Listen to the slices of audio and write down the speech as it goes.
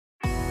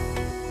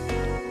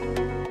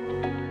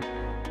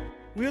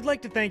We would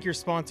like to thank your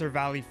sponsor,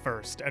 Valley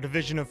First, a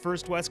division of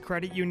First West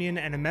Credit Union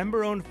and a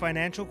member-owned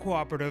financial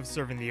cooperative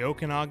serving the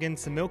Okanagan,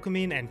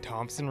 Similkameen, and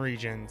Thompson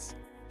regions.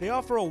 They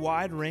offer a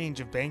wide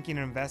range of banking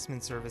and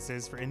investment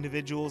services for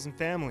individuals and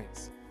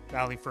families.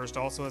 Valley First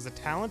also has a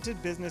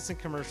talented business and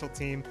commercial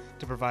team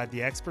to provide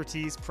the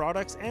expertise,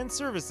 products, and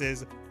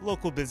services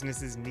local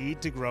businesses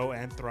need to grow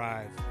and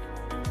thrive.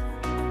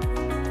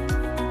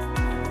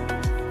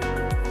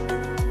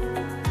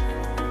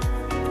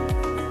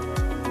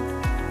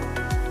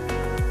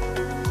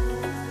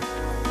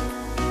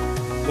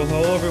 Well,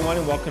 hello, everyone,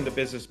 and welcome to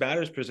Business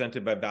Matters,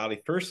 presented by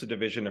Valley First, a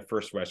division of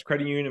First West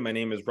Credit Union. My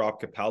name is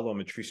Rob Capello. I'm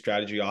a Chief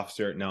Strategy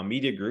Officer at Now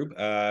Media Group.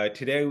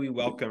 Today, we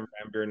welcome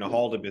Ranvir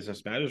Nahal to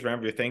Business Matters.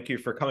 Ranvir, thank you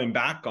for coming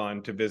back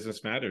on to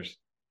Business Matters.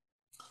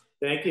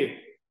 Thank you.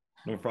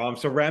 No problem.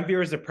 So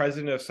Ranvir is the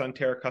president of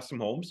Sunterra Custom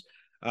Homes,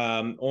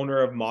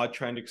 owner of Mod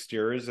Trend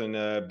Exteriors, and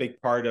a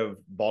big part of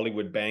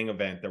Bollywood Bang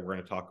event that we're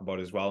going to talk about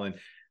as well. And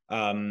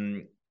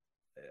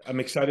I'm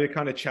excited to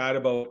kind of chat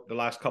about the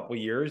last couple of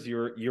years.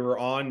 You were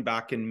on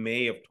back in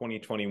May of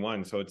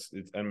 2021, so it's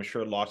I'm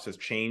sure lots has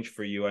changed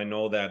for you. I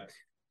know that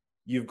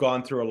you've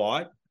gone through a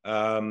lot.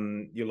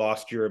 You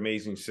lost your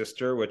amazing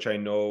sister, which I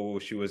know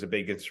she was a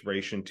big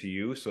inspiration to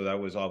you. So that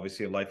was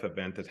obviously a life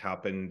event that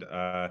happened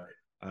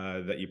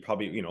that you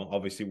probably,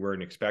 obviously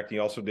weren't expecting.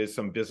 You also did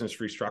some business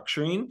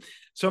restructuring.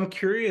 So I'm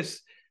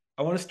curious.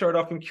 I want to start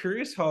off. I'm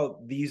curious how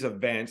these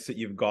events that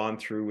you've gone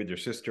through with your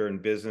sister in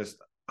business,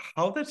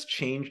 how that's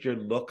changed your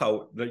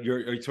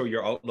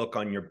your outlook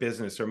on your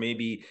business, or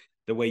maybe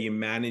the way you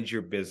manage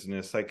your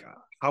business. Like,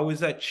 how has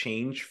that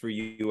changed for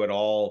you at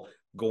all,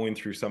 going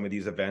through some of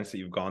these events that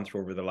you've gone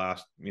through over the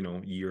last,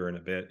 year and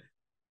a bit?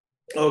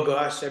 Oh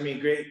gosh, I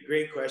mean,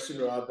 great question,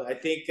 Rob. I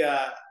think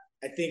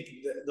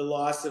the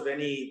loss of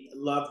any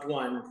loved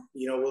one,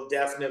 will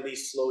definitely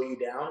slow you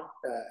down.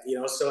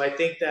 So I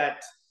think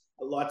that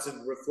lots of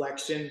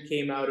reflection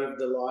came out of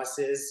the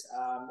losses,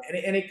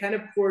 and it kind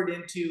of poured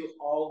into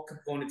all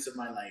components of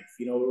my life.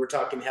 We were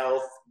talking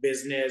health,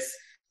 business,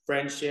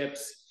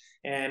 friendships,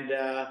 and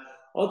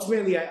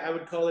ultimately I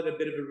would call it a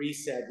bit of a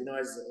reset.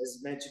 As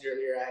mentioned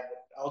earlier,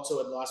 I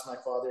also had lost my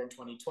father in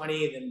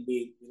 2020, then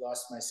we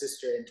lost my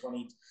sister in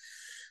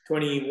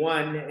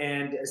 2021,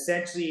 and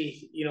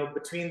essentially,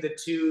 between the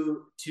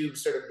two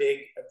sort of big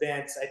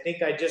events, I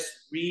think I just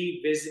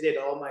revisited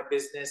all my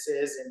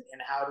businesses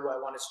and how do I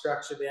want to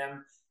structure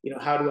them?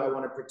 How do I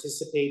want to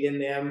participate in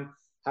them?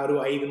 How do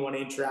I even want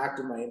to interact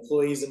with my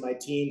employees and my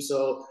team?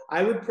 So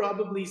I would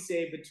probably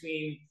say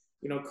between,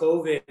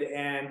 COVID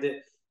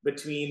and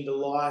between the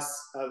loss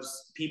of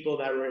people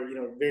that were,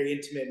 very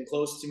intimate and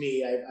close to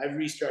me, I've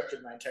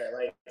restructured my entire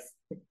life.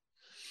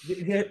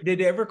 Did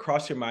it ever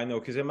cross your mind, though?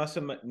 Because it must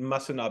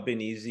have not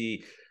been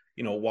easy,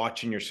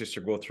 watching your sister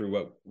go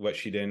through what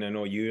she did. And I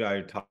know you and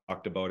I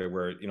talked about it,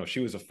 where she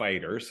was a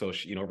fighter, so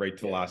she, right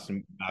to the last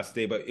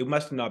day. But it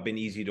must have not been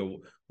easy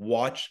to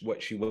watch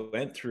what she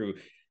went through.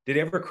 Did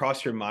it ever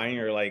cross your mind,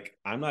 or like,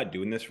 I'm not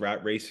doing this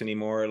rat race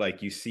anymore?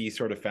 Like, you see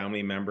sort of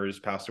family members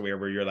pass away,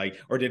 where you're like,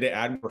 or did it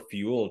add more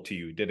fuel to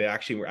you? Did it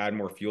actually add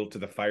more fuel to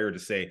the fire to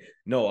say,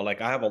 no,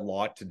 like, I have a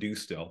lot to do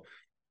still?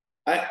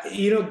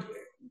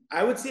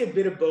 I would say a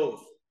bit of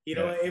both.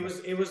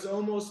 It was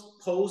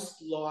almost post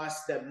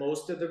loss that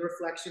most of the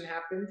reflection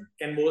happened,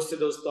 and most of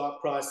those thought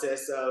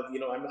process of,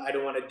 I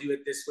don't want to do it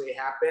this way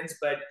happens.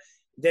 But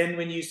then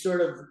when you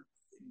sort of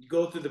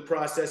go through the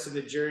process of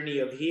the journey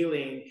of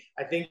healing,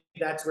 I think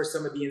that's where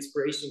some of the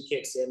inspiration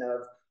kicks in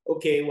of,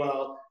 okay,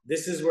 well,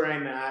 this is where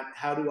I'm at.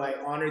 How do I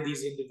honor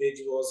these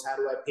individuals? How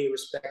do I pay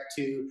respect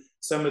to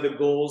some of the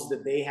goals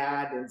that they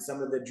had and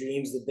some of the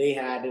dreams that they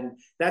had? And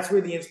that's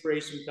where the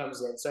inspiration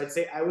comes in. So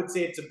I would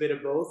say it's a bit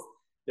of both.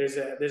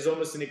 There's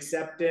almost an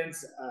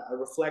acceptance, a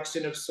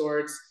reflection of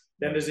sorts.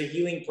 Then there's a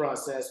healing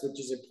process, which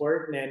is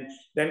important. And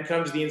then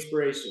comes the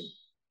inspiration.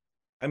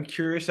 I'm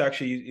curious,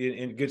 actually,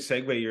 in good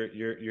segue,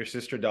 your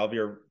sister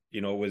Dalvia,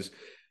 was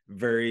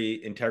very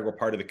integral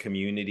part of the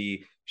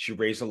community. She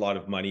raised a lot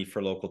of money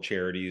for local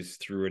charities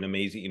through an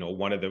amazing,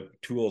 one of the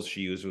tools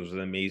she used was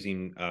an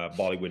amazing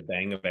Bollywood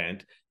Bang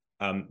event.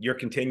 You're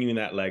continuing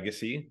that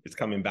legacy. It's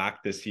coming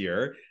back this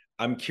year.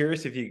 I'm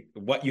curious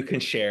what you can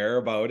share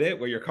about it,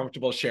 what you're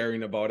comfortable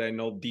sharing about it. I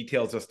know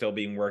details are still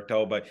being worked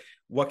out, but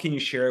what can you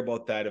share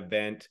about that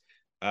event?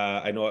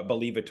 I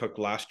believe it took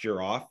last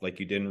year off. Like,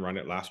 you didn't run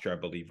it last year, I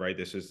believe, right?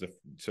 This is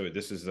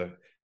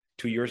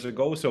 2 years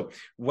ago. So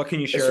what can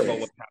you share about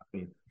what's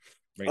happening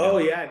right now?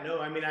 Yeah, no,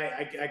 I mean,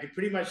 I could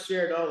pretty much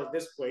share it all at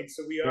this point.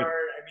 So we are,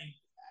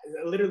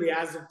 literally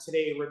as of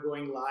today, we're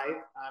going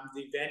live.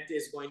 The event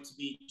is going to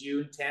be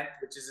June 10th,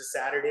 which is a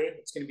Saturday.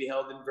 It's going to be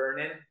held in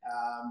Vernon.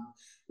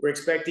 We're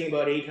expecting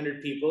about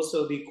 800 people, so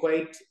it'll be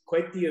quite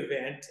the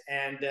event.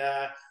 And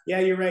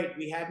you're right.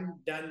 We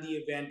hadn't done the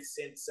event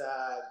since,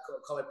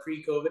 call it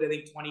pre-COVID. I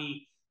think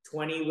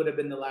 2020 would have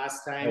been the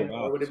last time,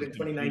 or would have been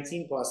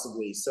 2019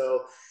 possibly.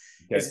 So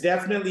it's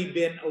definitely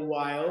been a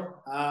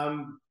while.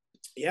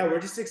 We're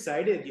just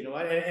excited,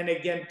 and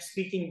again,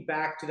 speaking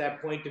back to that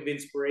point of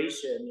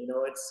inspiration,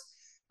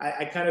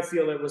 I kind of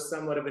feel it was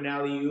somewhat of an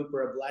alley-oop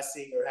or a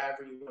blessing, or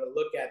however you want to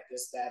look at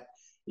this, that,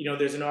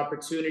 there's an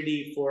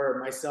opportunity for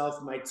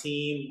myself, my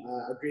team,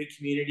 a great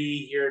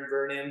community here in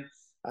Vernon,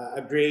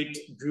 a great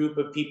group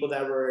of people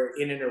that were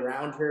in and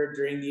around her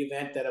during the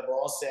event that have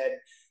all said,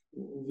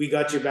 we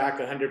got your back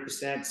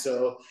 100%.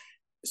 So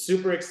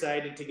super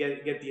excited to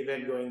get the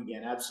event going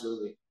again.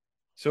 Absolutely.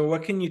 So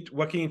what can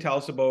you tell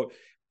us about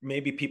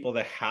maybe people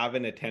that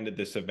haven't attended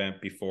this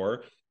event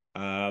before?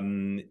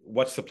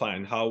 What's the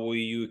plan? How will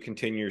you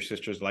continue your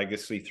sister's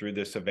legacy through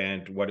this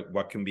event?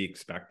 What can be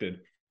expected?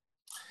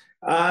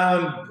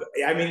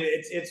 I mean,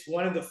 it's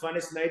one of the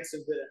funnest nights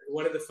of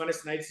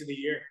the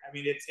year. I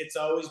mean, it's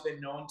always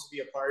been known to be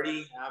a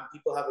party.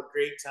 People have a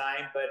great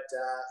time, but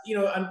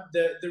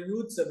the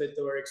roots of it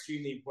though are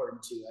extremely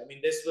important too. I mean,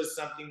 this was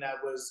something that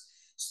was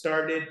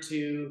started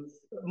to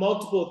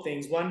multiple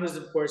things. One was,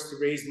 of course, to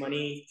raise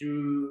money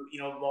through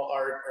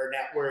our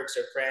networks,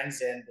 our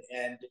friends,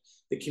 and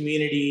the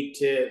community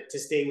to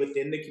stay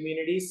within the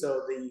community.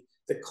 So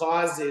the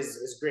cause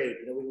is great.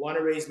 We want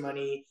to raise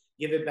money,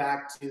 give it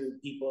back to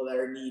people that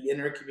are in need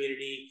in our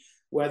community,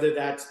 whether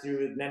that's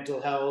through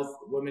mental health,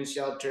 women's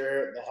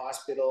shelter, the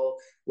hospital,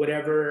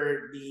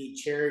 whatever the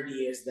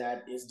charity is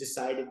that is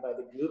decided by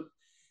the group.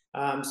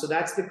 So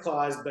that's the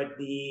cause, but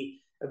the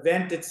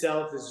event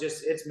itself is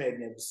it's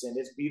magnificent.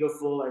 It's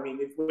beautiful. I mean,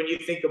 when you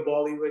think of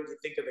Bollywood, you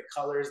think of the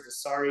colors, the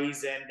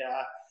saris, and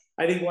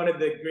I think one of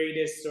the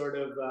greatest sort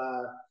of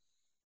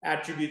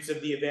attributes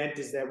of the event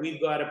is that we've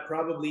got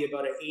probably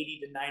about an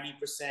 80 to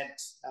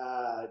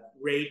 90%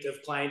 rate of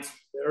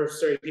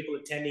people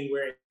attending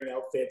wearing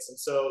outfits. And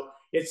so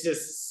it's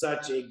just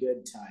such a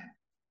good time.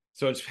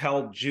 So it's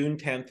held June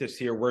 10th this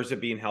year. Where's it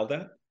being held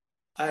at?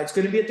 It's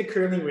going to be at the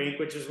curling rink,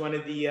 which is one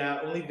of the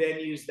only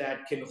venues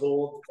that can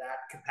hold that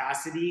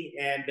capacity.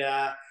 And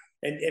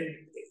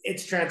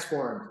it's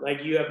transformed.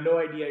 Like, you have no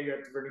idea. You're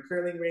at the Vernon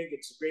curling rink.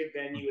 It's a great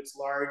venue. It's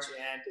large.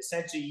 And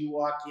essentially you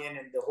walk in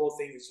and the whole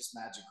thing is just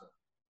magical.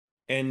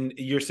 And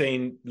you're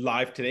saying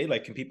live today,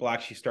 like, can people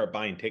actually start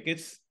buying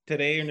tickets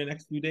today or in the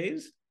next few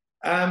days?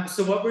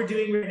 So what we're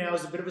doing right now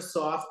is a bit of a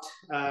soft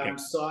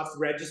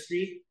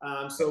registry.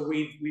 So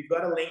we've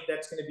got a link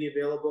that's going to be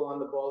available on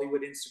the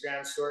Bollywood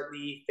Instagram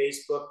shortly,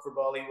 Facebook for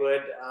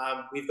Bollywood.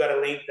 We've got a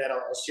link that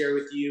I'll share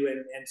with you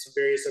and some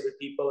various other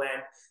people.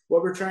 And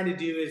what we're trying to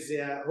do is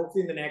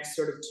hopefully in the next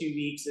sort of 2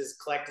 weeks is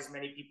collect as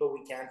many people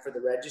we can for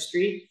the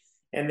registry.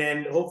 And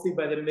then hopefully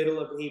by the middle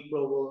of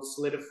April, we'll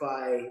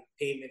solidify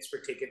payments for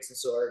tickets and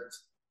so on.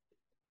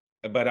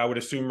 But I would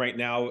assume right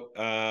now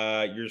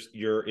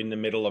you're in the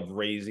middle of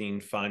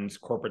raising funds,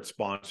 corporate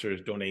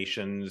sponsors,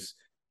 donations.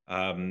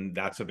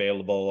 That's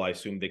available. I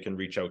assume they can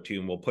reach out to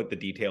you, and we'll put the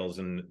details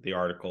in the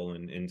article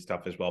and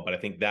stuff as well. But I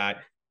think that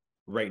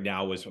right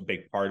now is a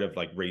big part of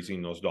like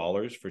raising those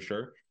dollars for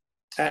sure.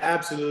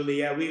 Absolutely,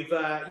 yeah. We've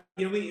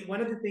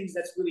one of the things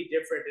that's really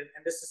different,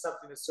 and this is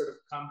something that's sort of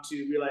come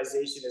to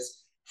realization,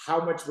 is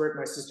how much work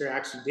my sister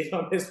actually did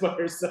on this by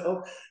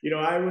herself.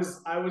 I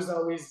was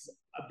always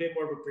a bit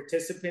more of a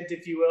participant,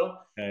 if you will,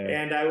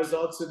 and I was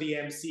also the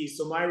MC,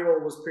 so my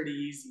role was pretty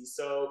easy.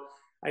 So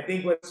I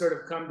think what sort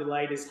of come to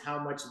light is how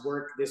much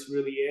work this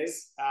really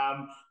is.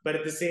 But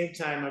at the same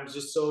time, I'm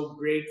just so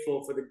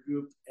grateful for the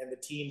group and the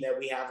team that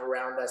we have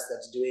around us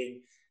that's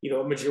doing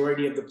a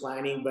majority of the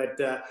planning. But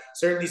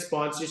certainly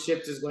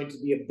sponsorships is going to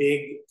be a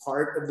big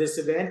part of this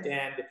event,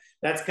 and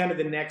that's kind of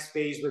the next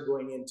phase we're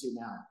going into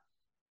now.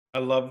 I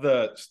love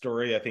the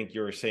story. I think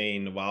you were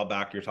saying a while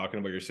back, you're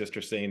talking about your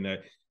sister saying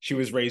that she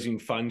was raising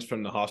funds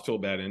from the hospital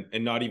bed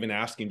and not even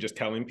asking, just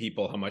telling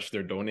people how much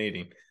they're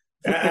donating.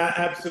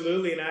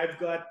 Absolutely. And I've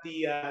got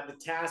the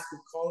task of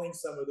calling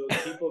some of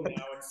those people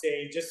now and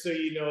saying, just so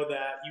you know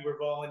that you were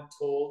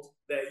voluntold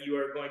that you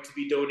are going to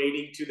be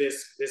donating to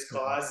this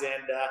cause.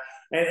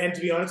 And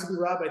to be honest with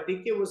you, Rob, I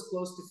think it was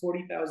close to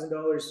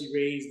 $40,000 she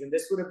raised. And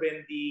this would have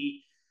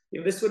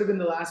been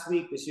the last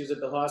week that she was at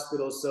the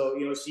hospital. So,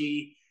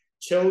 she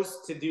chose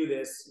to do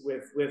this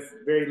with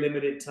very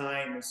limited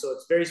time, and so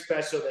it's very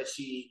special that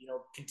she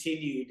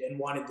continued and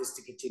wanted this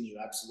to continue.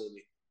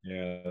 Absolutely.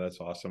 Yeah, that's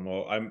awesome.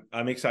 Well,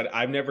 I'm excited.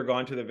 I've never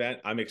gone to the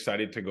event. I'm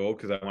excited to go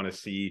because I want to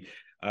see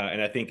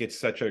and I think it's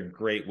such a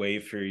great way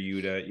for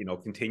you to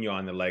continue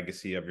on the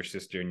legacy of your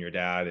sister and your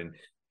dad,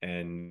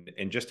 and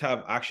just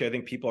have, actually, I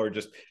think people are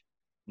just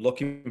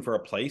looking for a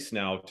place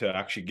now to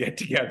actually get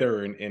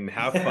together and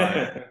have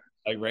fun.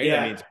 Like, right?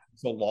 Yeah. I mean, it's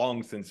so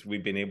long since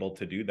we've been able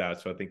to do that.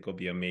 So I think it'll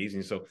be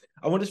amazing. So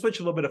I want to switch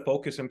a little bit of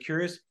focus. I'm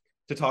curious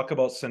to talk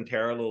about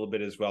Sunterra a little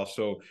bit as well.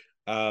 So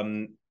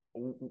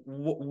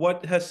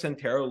what has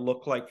Sunterra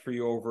looked like for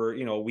you over,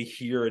 we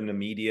hear in the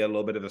media a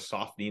little bit of the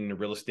softening in the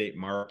real estate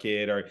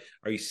market. Are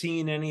you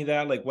seeing any of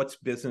that? Like, what's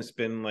business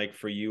been like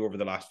for you over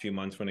the last few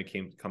months when it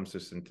comes to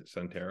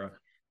Sunterra?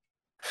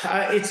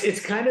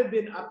 It's kind of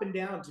been up and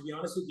down, to be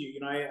honest with you.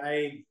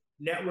 I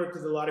network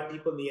with a lot of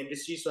people in the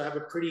industry, so I have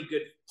a pretty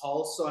good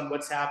pulse on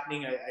what's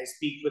happening. I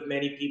speak with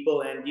many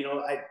people, and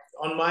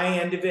on my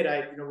end of it,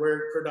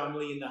 we're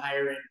predominantly in the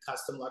higher end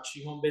custom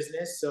luxury home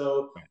business.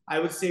 So I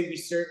would say we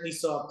certainly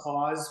saw a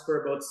pause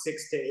for about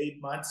 6 to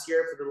 8 months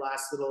here for the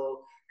last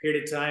little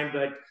period of time.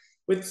 But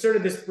with sort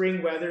of the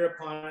spring weather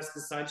upon us,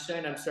 the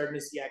sunshine, I'm starting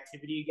to see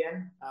activity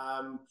again.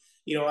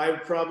 I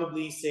would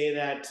probably say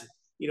that,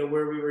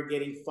 where we were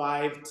getting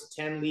 5 to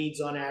 10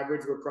 leads on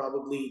average, we're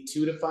probably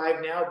 2 to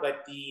 5 now,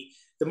 but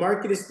the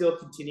market is still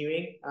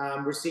continuing.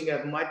 We're seeing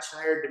a much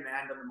higher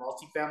demand on the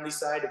multifamily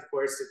side. Of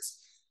course, it's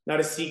not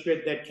a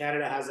secret that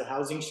Canada has a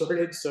housing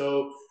shortage.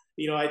 So,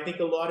 I think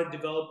a lot of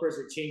developers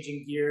are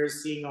changing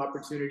gears, seeing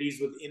opportunities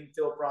with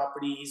infill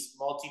properties,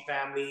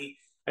 multifamily.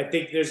 I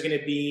think there's going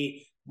to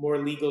be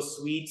more legal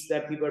suites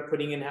that people are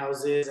putting in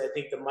houses. I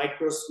think the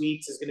micro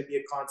suites is going to be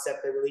a concept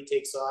that really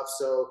takes off.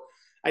 So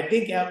I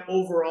think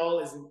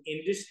overall as an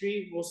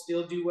industry, we'll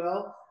still do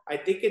well. I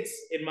think it's,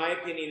 in my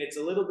opinion, it's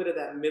a little bit of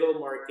that middle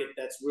market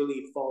that's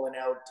really fallen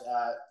out,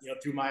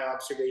 through my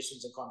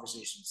observations and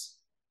conversations.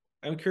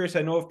 I'm curious.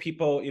 I know if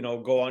people,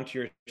 go onto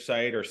your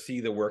site or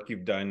see the work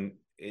you've done,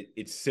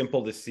 it's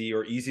simple to see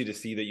or easy to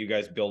see that you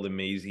guys build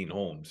amazing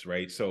homes,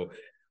 right? So,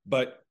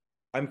 but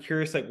I'm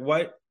curious, like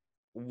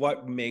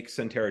what makes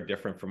Sunterra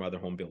different from other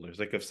home builders?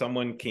 Like if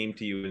someone came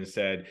to you and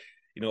said,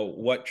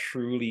 what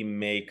truly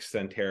makes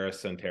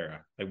Sunterra?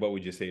 Like, what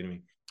would you say to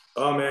me?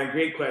 Oh man,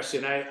 great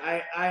question.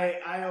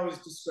 I always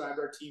describe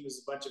our team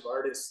as a bunch of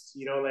artists.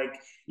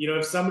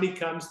 If somebody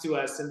comes to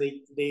us and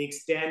they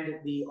extend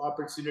the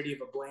opportunity of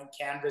a blank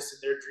canvas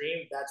in their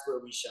dream, that's where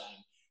we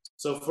shine.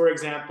 So, for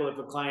example, if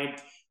a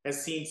client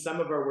has seen some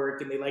of our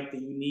work and they like the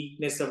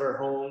uniqueness of our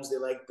homes, they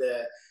like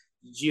the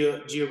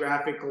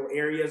geographical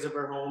areas of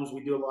our homes.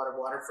 We do a lot of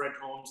waterfront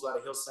homes, a lot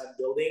of hillside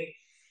building.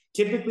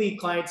 Typically,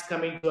 clients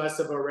coming to us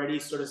have already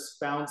sort of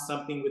found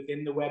something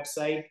within the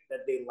website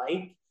that they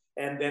like.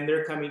 And then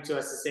they're coming to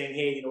us and saying,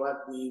 hey, you know what,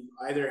 we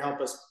either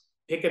help us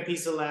pick a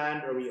piece of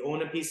land or we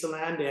own a piece of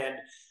land. And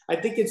I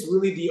think it's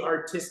really the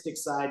artistic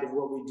side of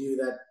what we do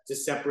that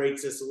just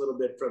separates us a little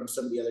bit from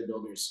some of the other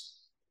builders.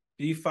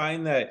 Do you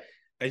find that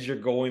as you're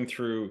going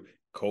through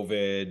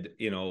COVID,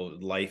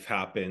 life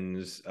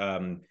happens,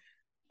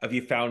 have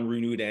you found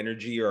renewed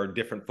energy or a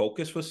different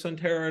focus with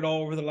Sunterra at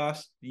all over the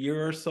last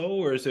year or so?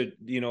 Or is it,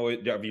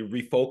 have you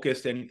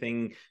refocused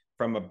anything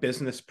from a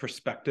business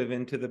perspective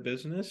into the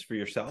business for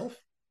yourself?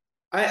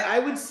 I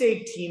would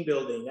say team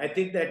building. I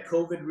think that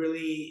COVID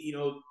really,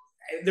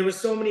 there were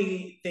so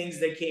many things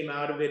that came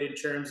out of it in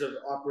terms of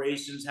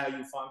operations, how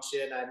you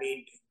function. I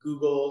mean,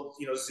 Google,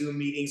 Zoom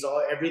meetings,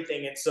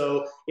 everything. And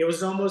so it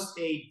was almost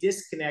a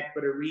disconnect,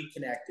 but a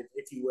reconnect,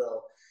 if you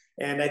will.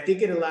 And I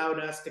think it allowed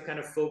us to kind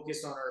of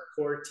focus on our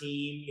core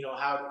team.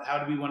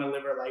 How do we want to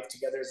live our life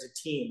together as a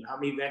team? How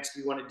many events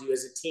do we want to do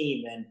as a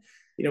team?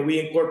 And we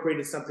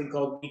incorporated something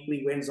called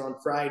weekly wins on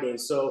Friday.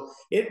 So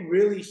it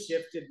really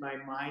shifted my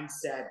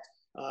mindset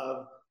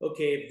of,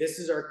 okay, if this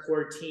is our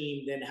core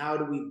team, then how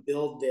do we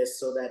build this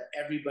so that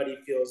everybody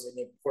feels an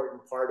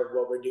important part of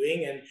what we're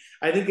doing? And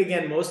I think,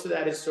 again, most of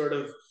that is sort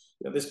of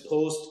this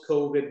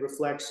post-COVID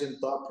reflection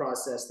thought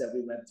process that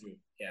we went through.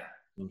 Yeah.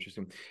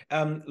 Interesting.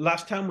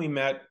 Last time we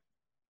met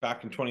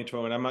back in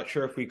 2020, and I'm not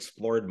sure if we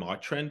explored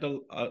ModTrend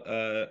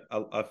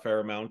a fair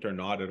amount or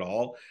not at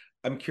all.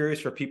 I'm curious,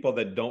 for people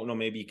that don't know,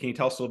 maybe can you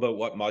tell us a little bit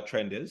what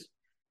ModTrend is?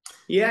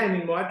 Yeah, I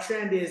mean,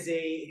 ModTrend is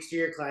a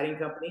exterior cladding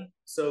company.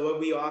 So what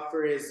we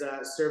offer is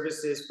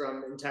services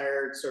from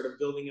entire sort of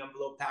building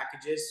envelope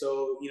packages.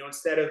 So,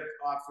 instead of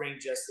offering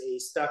just a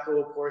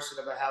stucco portion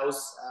of a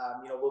house,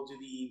 we'll do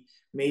the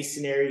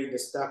masonry, the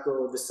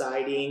stucco, the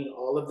siding,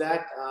 all of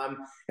that.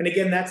 And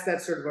again, that's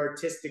that sort of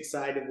artistic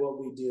side of what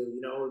we do.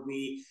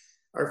 We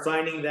are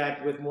finding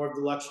that with more of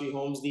the luxury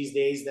homes these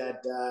days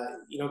that,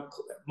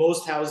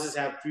 most houses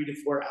have 3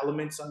 to 4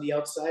 elements on the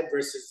outside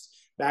versus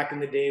back in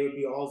the day it would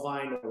be all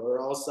vinyl or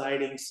all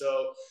siding.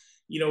 So,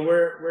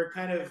 we're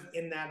kind of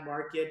in that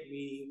market.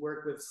 We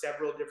work with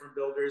several different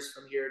builders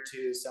from here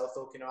to South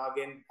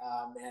Okanagan,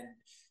 and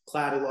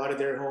clad a lot of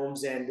their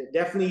homes. And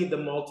definitely the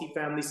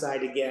multifamily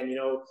side again,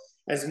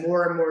 as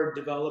more and more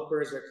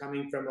developers are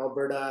coming from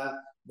Alberta,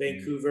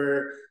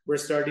 Vancouver, we're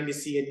starting to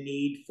see a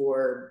need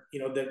for,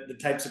 the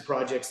types of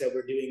projects that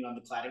we're doing on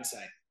the cladding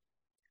side.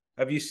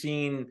 Have you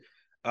seen,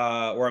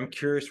 or I'm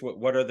curious,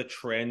 what are the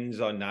trends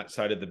on that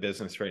side of the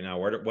business right now?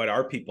 What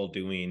are people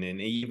doing? And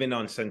even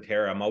on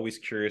Sunterra, I'm always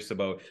curious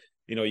about,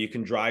 you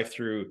can drive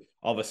through,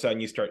 all of a sudden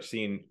you start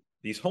seeing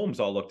these homes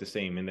all look the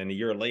same. And then a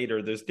year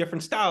later, there's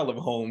different style of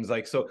homes.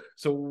 Like, so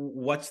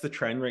what's the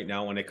trend right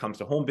now when it comes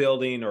to home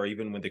building or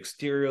even with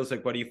exteriors?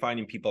 Like, what are you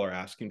finding people are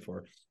asking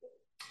for?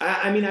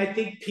 I mean, I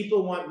think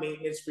people want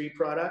maintenance-free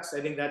products.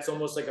 I think that's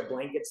almost like a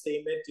blanket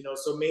statement,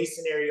 so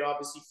masonry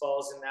obviously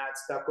falls in that,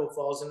 stucco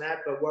falls in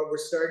that, but what we're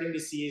starting to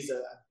see is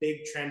a big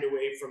trend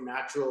away from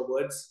natural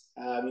woods.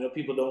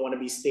 People don't want to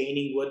be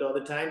staining wood all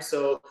the time.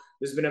 So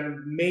there's been a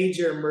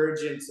major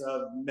emergence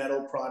of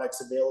metal products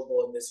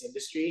available in this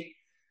industry.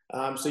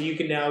 So you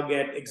can now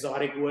get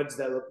exotic woods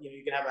that look,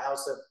 you can have a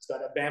house that's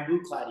got a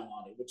bamboo cladding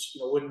on it, which,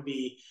 wouldn't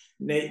be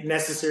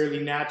necessarily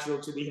natural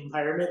to the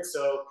environment.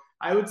 So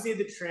I would say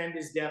the trend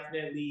is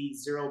definitely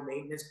zero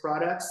maintenance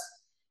products.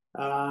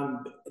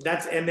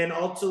 And then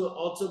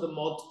also the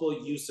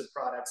multiple use of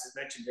products, as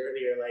mentioned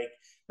earlier, like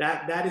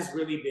that is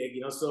really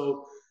big,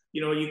 so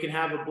you can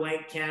have a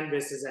blank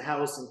canvas as a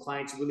house, and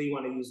clients really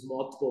want to use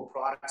multiple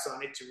products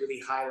on it to really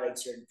highlight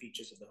certain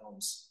features of the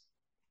homes.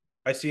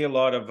 I see a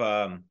lot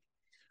of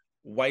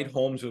white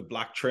homes with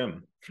black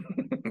trim.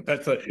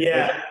 That's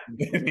Yeah.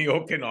 in the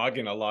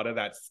Okanagan, a lot of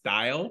that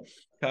style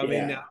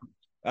coming now.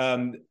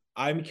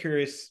 I'm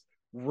curious,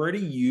 where do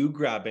you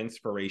grab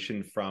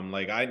inspiration from?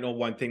 Like, I know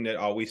one thing that I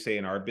always say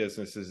in our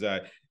business is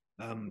that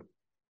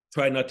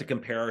try not to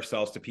compare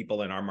ourselves to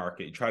people in our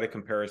market. Try to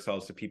compare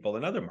ourselves to people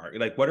in other markets.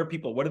 Like, what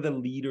are the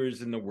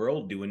leaders in the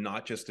world doing,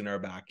 not just in our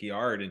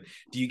backyard? And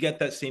do you get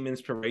that same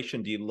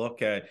inspiration? Do you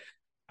look at,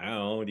 I don't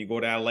know, do you go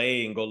to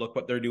LA and go look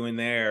what they're doing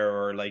there?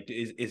 Or like,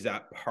 is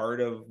that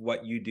part of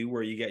what you do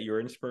where you get your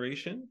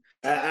inspiration?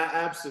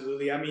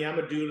 Absolutely. I mean, I'm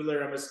a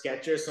doodler, I'm a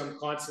sketcher, so I'm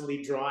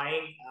constantly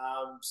drawing.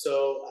 I'm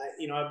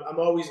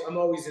always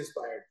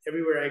inspired.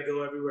 Everywhere I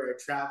go, everywhere I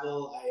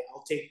travel,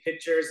 I'll take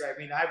pictures. I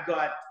mean,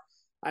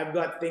 I've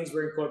got things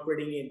we're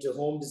incorporating into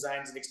home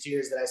designs and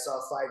exteriors that I saw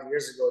 5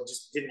 years ago.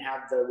 Just didn't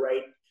have the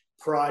right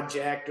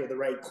project or the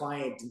right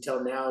client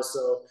until now.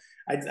 So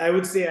I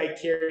would say I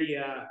carry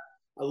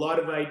a lot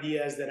of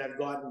ideas that I've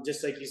gotten,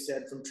 just like you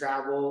said, from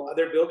travel,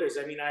 other builders.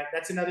 I mean,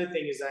 that's another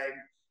thing is I'm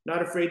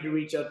not afraid to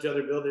reach out to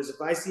other builders. If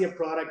I see a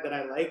product that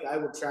I like, I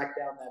will track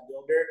down that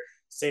builder,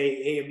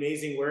 say, hey,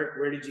 amazing work,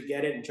 where did you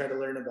get it, and try to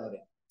learn about it.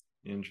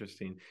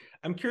 Interesting.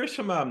 I'm curious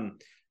from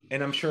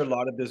and I'm sure a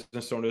lot of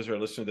business owners who are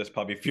listening to this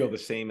probably feel the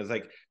same, as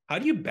like, how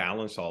do you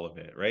balance all of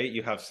it, right?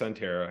 You have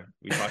Sunterra,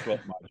 we talked about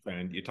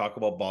Mod, you talk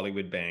about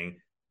Bollywood Bang,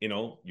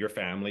 your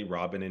family,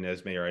 Robin and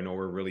Esme, I know,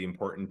 are really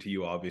important to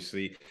you,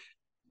 obviously.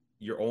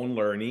 Your own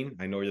learning,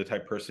 I know you're the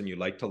type of person you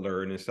like to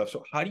learn and stuff.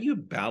 So how do you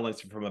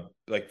balance from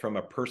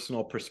a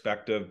personal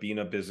perspective, being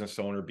a business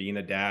owner, being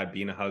a dad,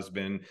 being a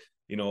husband,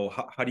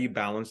 how do you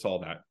balance all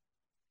that?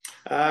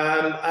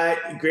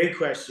 Great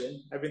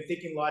question. I've been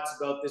thinking lots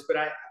about this, but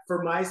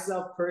for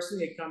myself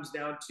personally, it comes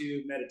down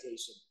to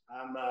meditation.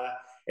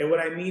 And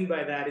what I mean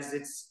by that is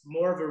it's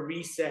more of a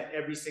reset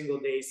every single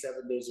day,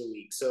 7 days a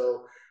week.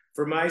 So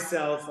for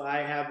myself, I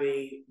have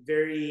a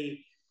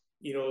very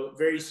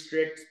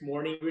strict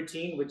morning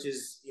routine, which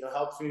is,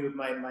 helps me with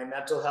my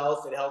mental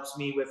health. It helps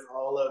me with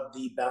all of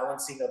the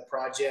balancing of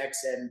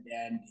projects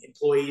and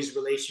employees,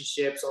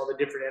 relationships, all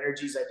the different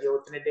energies I deal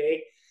with in a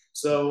day.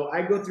 So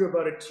I go through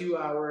about a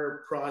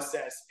 2-hour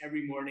process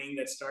every morning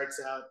that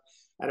starts out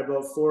at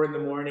about 4 in the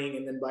morning.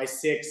 And then by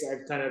 6,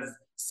 I've kind of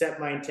set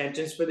my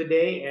intentions for the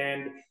day.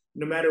 And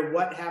no matter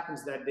what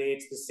happens that day,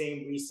 it's the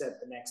same reset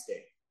the next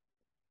day.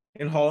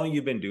 And how long have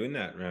you been doing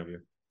that,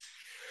 Ranvir?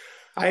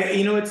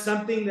 It's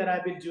something that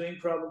I've been doing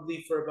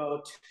probably for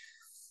about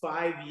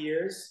 5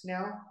 years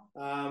now.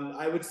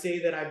 I would say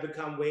that I've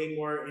become way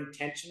more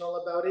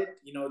intentional about it.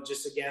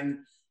 Just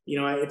again,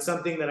 it's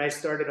something that I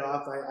started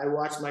off. I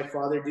watched my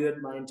father do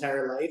it my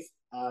entire life.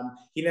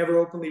 He never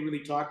openly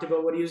really talked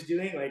about what he was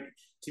doing. Like,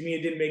 to me,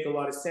 it didn't make a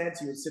lot of sense.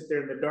 He would sit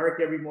there in the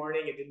dark every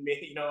morning. It didn't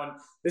make, and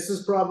this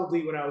was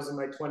probably when I was in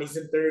my 20s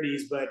and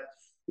 30s. But,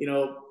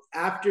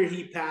 after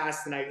he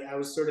passed and I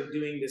was sort of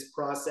doing this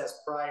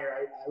process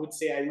prior, I would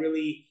say I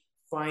really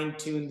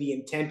fine-tuned the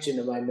intention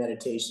of my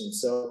meditation.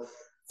 So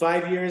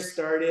 5 years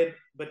started,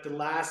 but the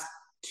last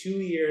 2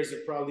 years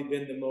have probably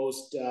been the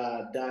most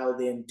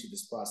dialed into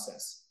this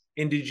process.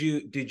 And did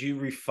you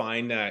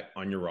refine that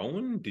on your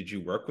own? Did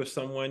you work with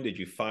someone? Did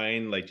you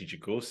did you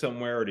go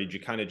somewhere, or did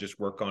you kind of just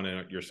work on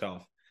it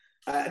yourself?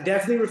 I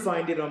definitely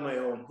refined it on my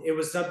own. It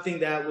was something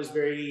that was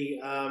very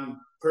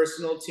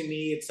personal to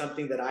me. It's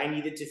something that I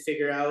needed to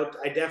figure out.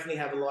 I definitely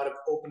have a lot of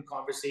open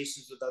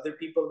conversations with other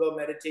people about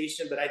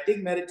meditation, but I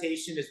think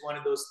meditation is one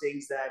of those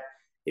things that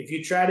if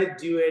you try to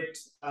do it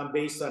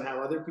based on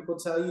how other people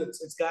tell you,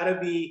 it's got to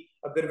be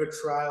a bit of a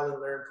trial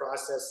and learn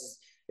process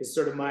is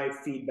sort of my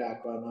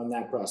feedback on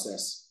that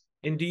process.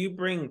 And do you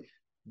bring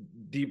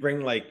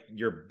like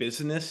your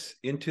business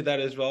into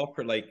that as well?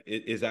 For like,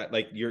 is that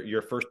like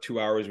your first 2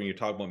 hours when you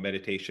talk about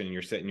meditation and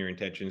you're setting your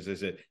intentions,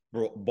 is it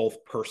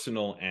both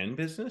personal and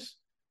business?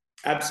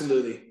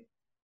 Absolutely.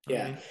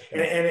 Yeah.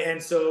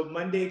 And so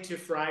Monday to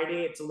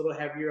Friday, it's a little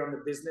heavier on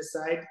the business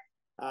side.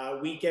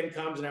 Weekend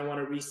comes and I want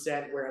to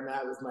reset where I'm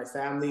at with my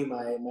family,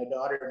 my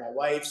daughter, my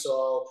wife. So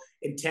I'll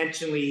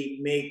intentionally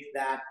make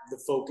that the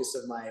focus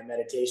of my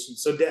meditation.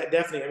 So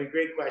definitely, I mean,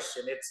 great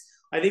question.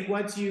 I think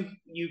once you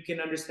can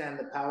understand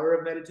the power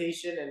of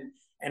meditation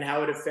and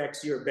how it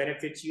affects you or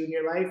benefits you in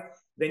your life,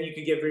 then you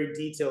can get very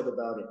detailed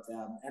about it.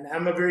 And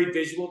I'm a very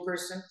visual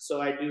person,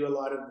 so I do a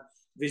lot of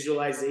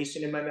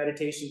visualization in my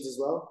meditations as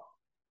well.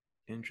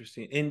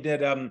 Interesting. And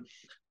that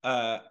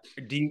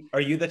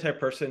are you the type of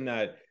person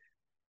that,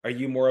 are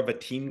you more of a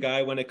team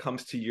guy when it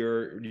comes to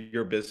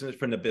your business?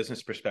 From the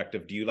business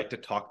perspective, do you like to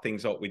talk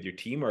things out with your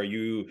team, or are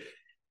you,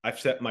 I've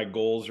set my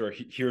goals, or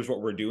here's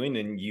what we're doing,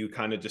 and you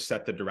kind of just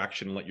set the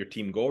direction and let your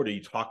team go? Or do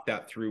you talk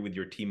that through with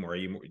your team? Or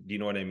do you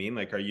know what I mean?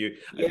 Like, are you,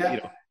 yeah.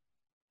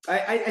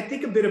 I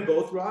think a bit of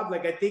both, Rob.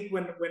 Like I think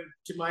when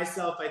to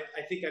myself, I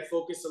think I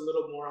focus a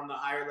little more on the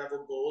higher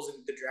level goals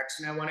and the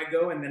direction I want to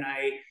go, and then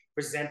I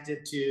present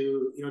it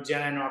to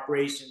Jenna in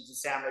operations and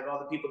Sam, like all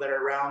the people that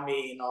are around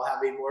me, and I'll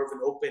have a more of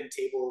an open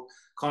table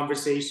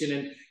conversation.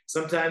 And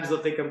sometimes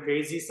they'll think I'm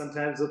crazy,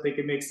 sometimes they'll think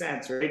it makes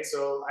sense, right?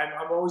 So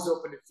I'm always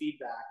open to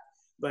feedback.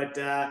 But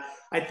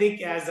I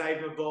think as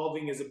I'm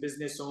evolving as a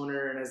business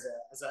owner and as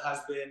a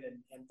husband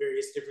and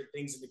various different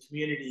things in the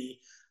community,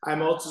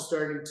 I'm also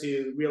starting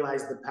to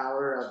realize the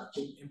power of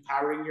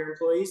empowering your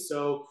employees.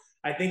 So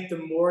I think the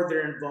more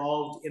they're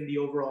involved in the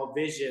overall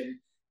vision,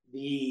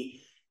 the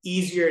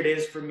easier it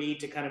is for me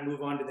to kind of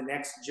move on to the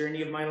next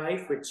journey of my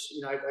life, which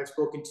I've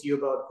spoken to you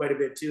about quite a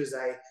bit too. Is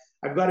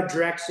I've got a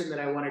direction that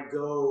I want to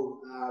go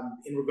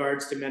in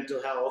regards to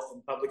mental health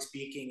and public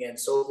speaking and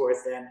so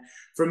forth. And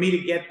for me to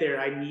get there,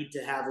 I need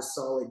to have a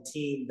solid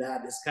team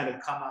that has kind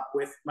of come up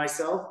with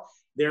myself.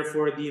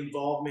 Therefore, the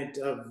involvement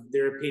of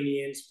their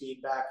opinions,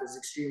 feedback is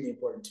extremely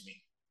important to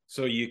me.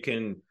 So you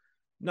can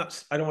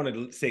not, I don't want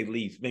to say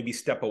leave, maybe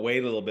step away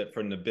a little bit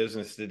from the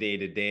business, the day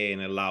to day,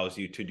 and it allows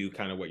you to do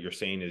kind of what you're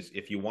saying is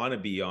if you want to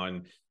be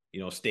on,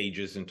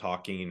 stages and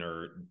talking,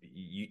 or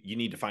you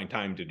need to find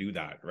time to do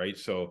that, right?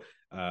 So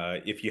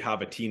if you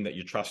have a team that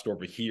you trust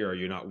over here,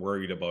 you're not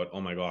worried about, oh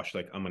my gosh,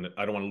 like I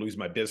don't want to lose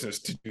my business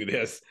to do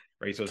this,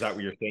 right? So is that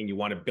what you're saying? You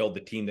want to build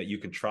the team that you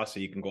can trust, so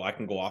you can go, I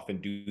can go off and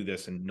do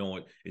this and know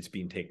it's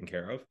being taken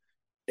care of?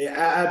 Yeah,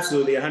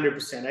 absolutely,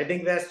 100%. I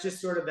think that's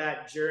just sort of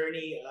that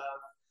journey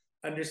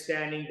of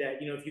understanding that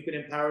if you can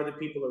empower the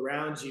people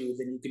around you,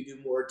 then you can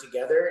do more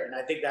together. And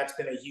I think that's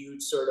been a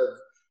huge sort of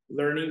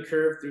learning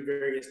curve through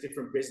various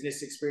different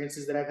business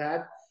experiences that I've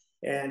had.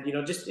 And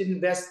just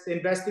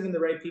investing in the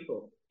right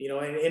people,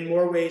 in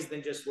more ways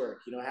than just work.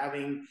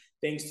 Having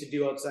things to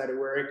do outside of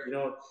work.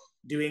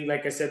 Doing,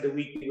 like I said, the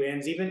weekly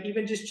wins,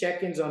 even just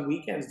check-ins on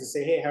weekends to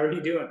say, hey, how are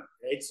you doing?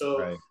 Right. So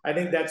right. I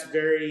think that's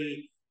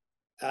very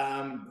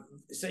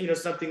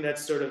something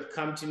that's sort of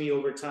come to me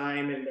over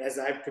time. And as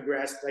I've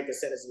progressed, like I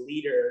said, as a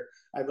leader,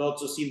 I've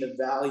also seen the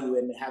value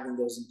in having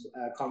those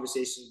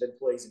conversations with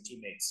employees and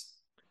teammates.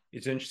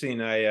 It's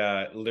interesting.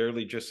 I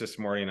literally just this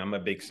morning, I'm a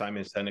big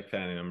Simon Sinek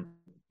fan, and I'm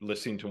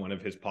listening to one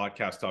of his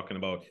podcasts talking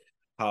about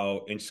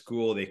how in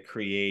school we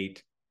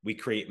create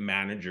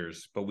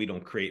managers, but we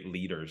don't create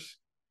leaders.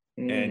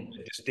 And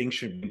the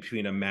distinction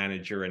between a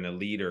manager and a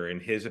leader,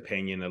 in his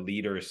opinion, a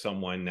leader is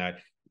someone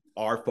that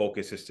our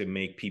focus is to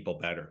make people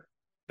better.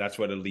 That's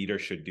what a leader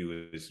should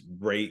do, is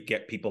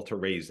get people to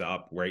raise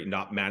up, right?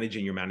 Not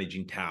managing, you're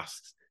managing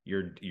tasks.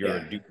 You're doing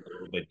a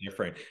little bit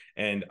different.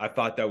 And I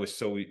thought that was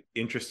so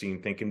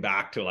interesting, thinking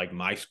back to like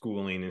my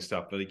schooling and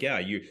stuff. But like, yeah,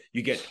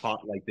 you get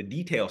taught like the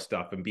detail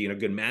stuff and being a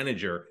good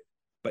manager,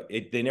 but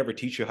they never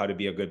teach you how to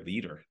be a good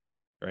leader,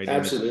 right?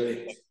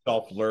 Absolutely.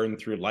 Self-learn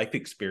through life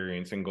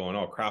experience and going,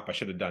 oh crap, I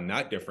should have done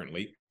that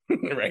differently,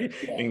 right?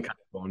 Yeah. And kind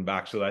of going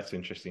back. So that's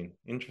interesting.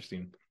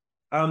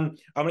 I'm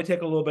going to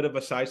take a little bit of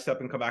a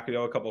sidestep and come back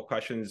to a couple of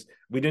questions.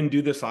 We didn't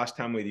do this last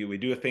time with you. We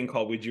do a thing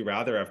called Would You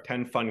Rather. I have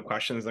 10 fun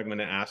questions I'm going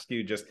to ask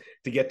you just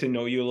to get to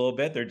know you a little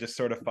bit. They're just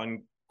sort of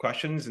fun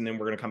questions. And then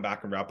we're going to come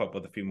back and wrap up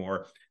with a few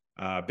more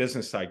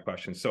business side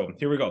questions. So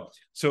here we go.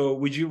 So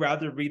would you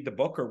rather read the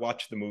book or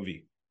watch the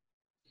movie?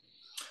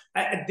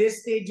 At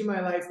this stage in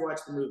my life, watch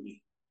the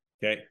movie.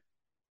 Okay.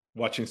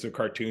 Watching some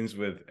cartoons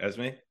with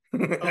Esme?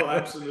 Oh,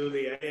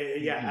 absolutely.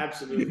 Yeah,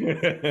 absolutely.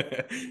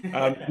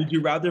 Would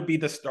you rather be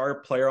the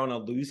star player on a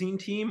losing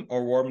team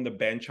or warm the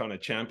bench on a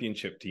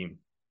championship team?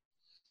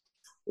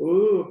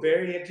 Ooh,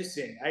 very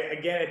interesting.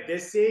 Again, at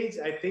this stage,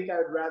 I think I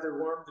would rather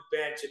warm the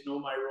bench and know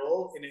my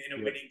role in a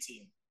winning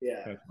team.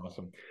 Yeah. That's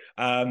awesome.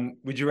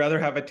 Would you rather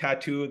have a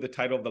tattoo of the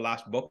title of the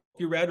last book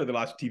you read or the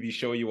last TV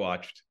show you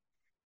watched?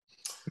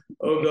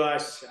 Oh,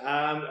 gosh.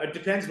 It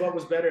depends what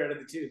was better out of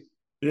the two.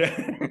 Yeah.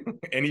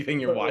 Anything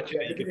you're watching.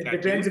 Yeah, it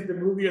depends if the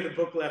movie or the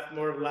book left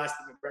more of a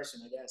lasting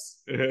impression, I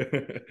guess.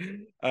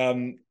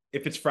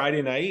 If it's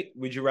Friday night,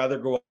 would you rather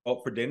go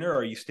out for dinner or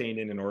are you staying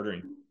in and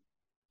ordering?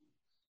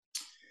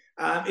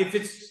 If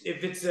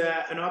it's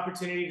an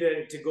opportunity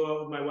to go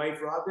out with my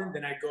wife, Robin,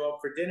 then I go out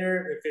for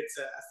dinner. If it's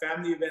a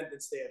family event, then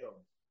stay at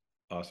home.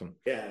 Awesome.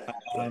 Yeah.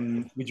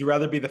 Would you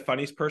rather be the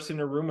funniest person in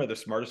a room or the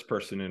smartest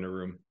person in a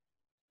room?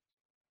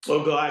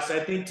 Oh, gosh. I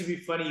think to be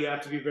funny, you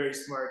have to be very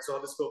smart. So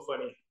I'll just go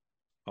funny.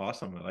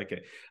 Awesome. I like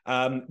it.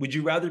 Would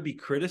you rather be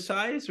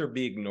criticized or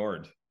be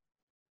ignored?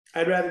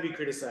 I'd rather be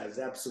criticized.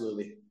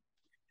 Absolutely.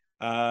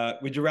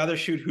 Would you rather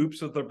shoot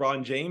hoops with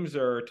LeBron James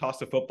or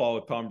toss a football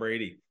with Tom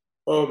Brady?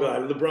 Oh,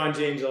 God. LeBron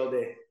James all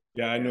day.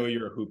 Yeah, I know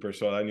you're a hooper,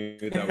 so I knew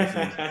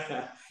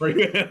that was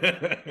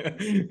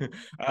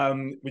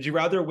would you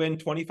rather win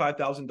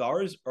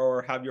 $25,000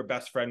 or have your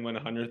best friend win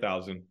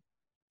 $100,000?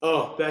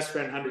 Oh, best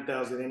friend,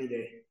 100,000 any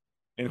day.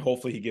 And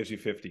hopefully he gives you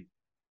 50.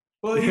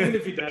 Well, even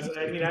if he doesn't,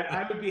 I mean,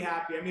 I would be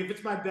happy. I mean, if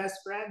it's my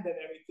best friend, then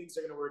things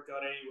are going to work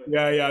out anyway.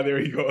 Yeah,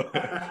 there you go.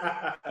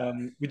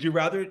 Would you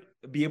rather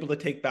be able to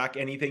take back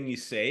anything you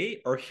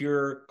say or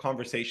hear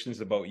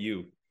conversations about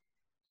you?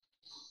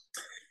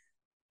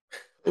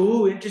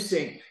 Ooh,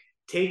 interesting.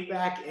 take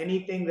back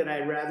anything that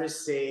I'd rather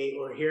say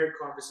or hear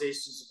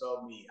conversations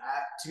about me.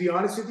 To be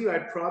honest with you, I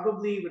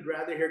probably would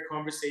rather hear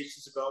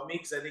conversations about me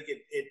because I think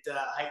it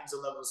heightens a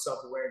level of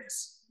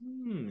self-awareness.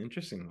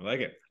 Interesting. I like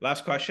it.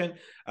 Last question.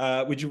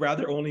 Would you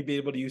rather only be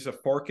able to use a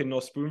fork and no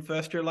spoon for the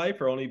rest of your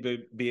life, or only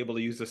be able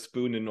to use a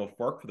spoon and no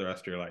fork for the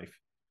rest of your life?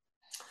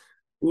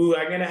 Ooh,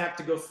 I'm going to have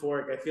to go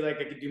fork. I feel like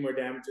I could do more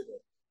damage with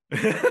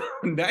it.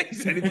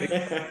 Nice.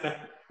 Anything.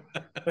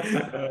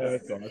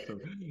 That's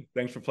awesome.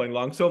 Thanks for playing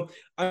along. So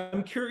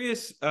I'm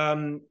curious,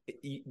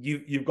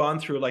 you've gone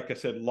through, like I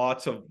said,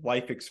 lots of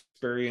life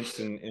experience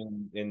and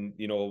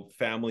you know,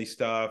 family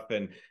stuff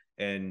and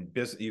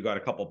business. You got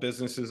a couple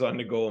businesses on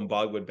the go in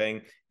Bollywood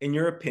Bang. In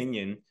your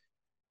opinion,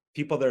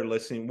 people that are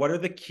listening, what are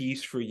the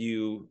keys for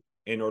you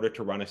in order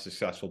to run a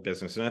successful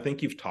business? And I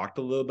think you've talked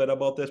a little bit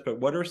about this, but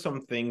what are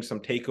some things, some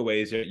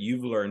takeaways that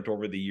you've learned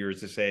over the years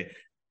to say,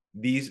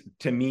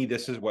 to me,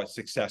 this is what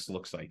success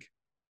looks like?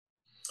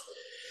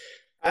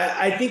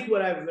 I think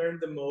what I've learned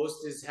the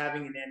most is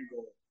having an end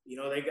goal. You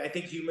know, like I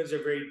think humans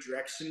are very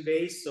direction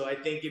based. So I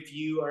think if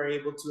you are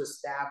able to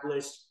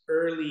establish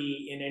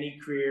early in any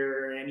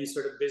career or any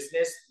sort of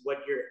business what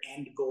your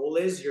end goal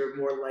is, you're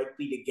more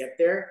likely to get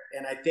there.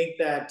 And I think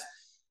that,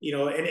 you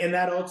know, and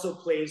that also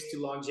plays to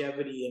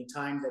longevity and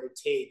time that it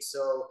takes.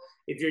 So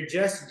if you're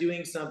just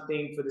doing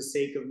something for the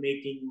sake of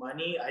making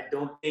money, I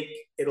don't think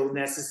it'll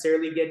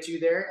necessarily get you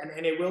there.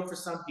 And it will for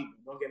some people,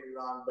 don't get me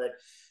wrong. But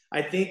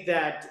I think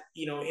that,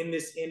 you know, in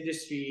this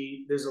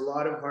industry, there's a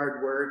lot of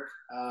hard work.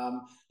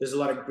 There's a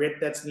lot of grit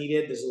that's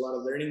needed. There's a lot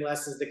of learning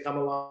lessons that come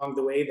along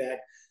the way that,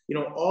 you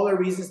know, all are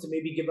reasons to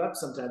maybe give up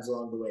sometimes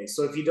along the way.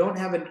 So if you don't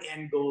have an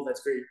end goal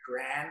that's very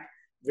grand,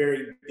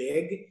 very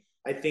big,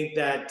 I think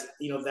that,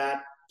 you know,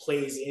 that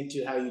plays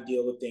into how you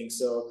deal with things.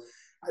 So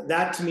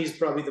that to me is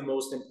probably the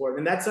most important.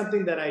 And that's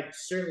something that I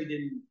certainly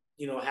didn't,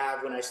 you know,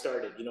 have when I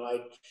started. You know,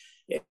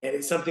 and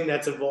it's something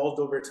that's evolved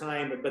over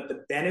time, but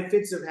the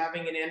benefits of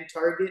having an end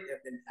target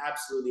have been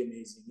absolutely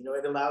amazing. You know,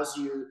 it allows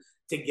you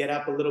to get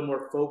up a little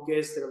more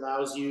focused. It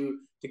allows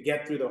you to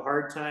get through the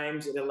hard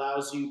times. It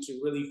allows you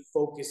to really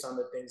focus on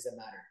the things that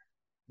matter.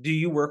 Do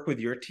you work with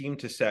your team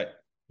to set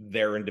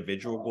their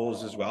individual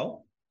goals as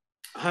well?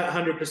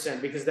 100%,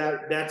 because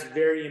that's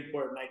very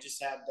important. I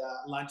just had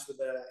lunch with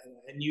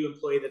a new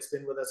employee that's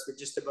been with us for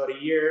just about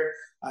a year.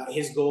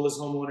 His goal is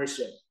home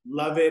ownership.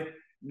 Love it.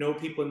 Know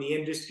people in the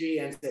industry,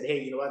 and said,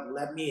 hey, you know what,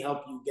 let me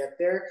help you get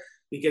there,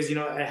 because, you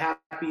know, a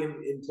happy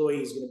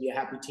employee is going to be a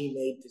happy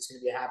teammate. It's going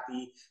to be a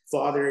happy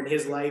father in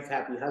his life,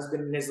 happy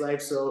husband in his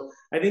life. So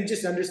I think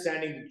just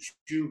understanding the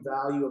true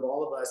value of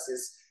all of us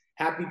is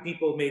happy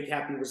people make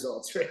happy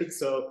results, right?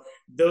 So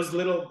those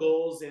little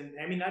goals, and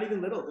I mean, not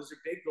even little, those are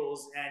big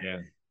goals.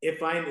 And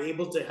if I'm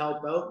able to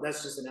help out,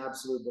 that's just an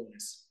absolute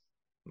bonus.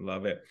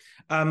 Love it.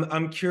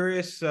 I'm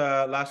curious,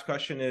 last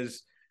question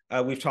is,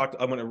 we've talked,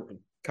 I'm going to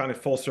kind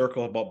of full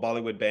circle about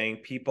Bollywood Bang.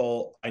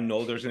 People, I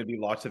know there's going to be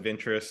lots of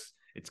interest.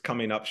 It's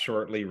coming up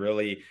shortly,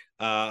 really.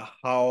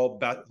 How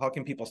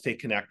can people stay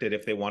connected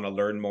if they want to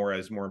learn more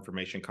as more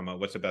information come out?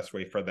 What's the best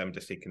way for them to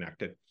stay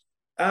connected?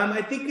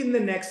 I think in the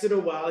next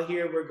little while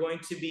here, we're going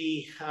to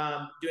be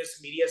doing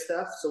some media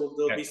stuff. So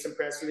there'll be some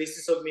press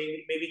releases. So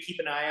maybe keep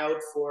an eye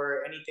out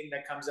for anything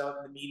that comes out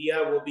in the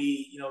media. We'll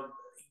be, you know,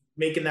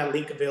 making that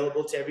link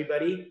available to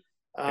everybody.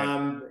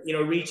 You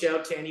know, reach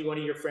out to any one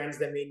of your friends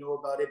that may know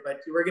about it. But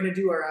we're going to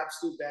do our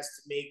absolute best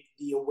to make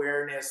the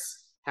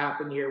awareness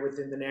happen here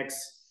within the next,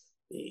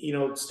 you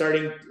know,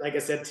 starting, like I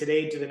said,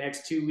 today to the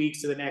next 2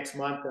 weeks to the next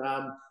month.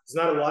 It's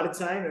not a lot of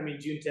time. I mean,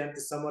 June 10th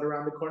is somewhat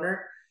around the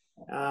corner.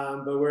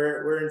 But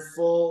we're in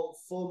full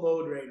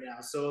mode right now.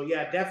 So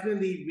yeah,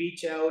 definitely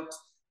reach out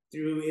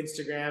through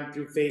Instagram,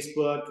 through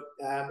Facebook,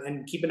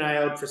 and keep an eye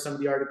out for some of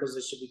the articles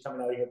that should be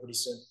coming out here pretty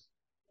soon.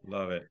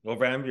 Love it. Well,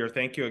 Ranvir,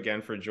 thank you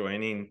again for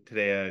joining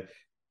today. I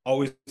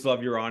always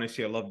love your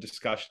honesty. I love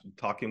discussion,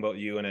 talking about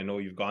you, and I know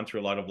you've gone through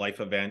a lot of life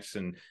events,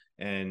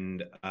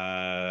 and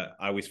I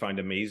always find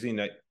amazing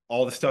that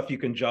all the stuff you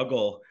can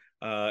juggle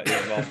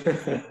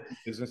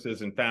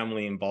businesses and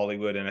family and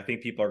Bollywood. And I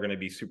think people are going to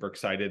be super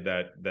excited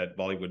that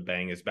Bollywood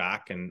Bang is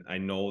back. And I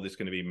know this is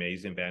going to be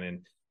amazing, Ben.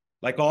 And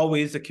like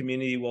always, the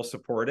community will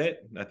support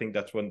it. I think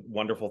that's one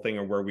wonderful thing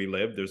of where we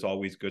live. There's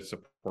always good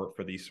support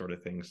for these sort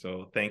of things.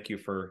 So thank you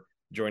for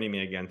joining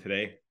me again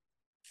today.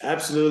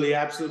 Absolutely.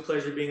 Absolute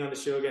pleasure being on the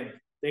show again.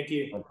 Thank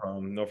you. No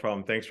problem. No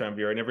problem. Thanks,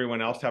 Ranvir. And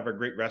everyone else, have a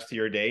great rest of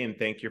your day. And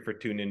thank you for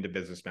tuning into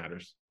Business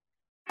Matters.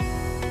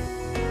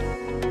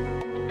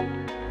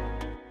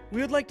 We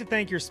would like to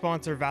thank your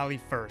sponsor, Valley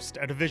First,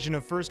 a division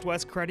of First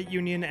West Credit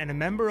Union and a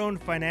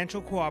member-owned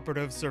financial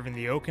cooperative serving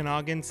the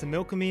Okanagan,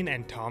 Similkameen,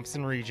 and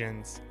Thompson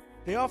regions.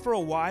 They offer a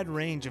wide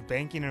range of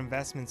banking and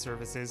investment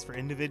services for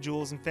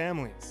individuals and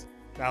families.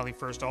 Valley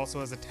First also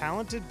has a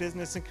talented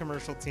business and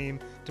commercial team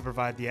to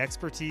provide the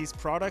expertise,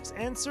 products,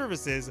 and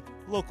services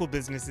local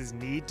businesses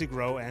need to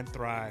grow and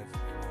thrive.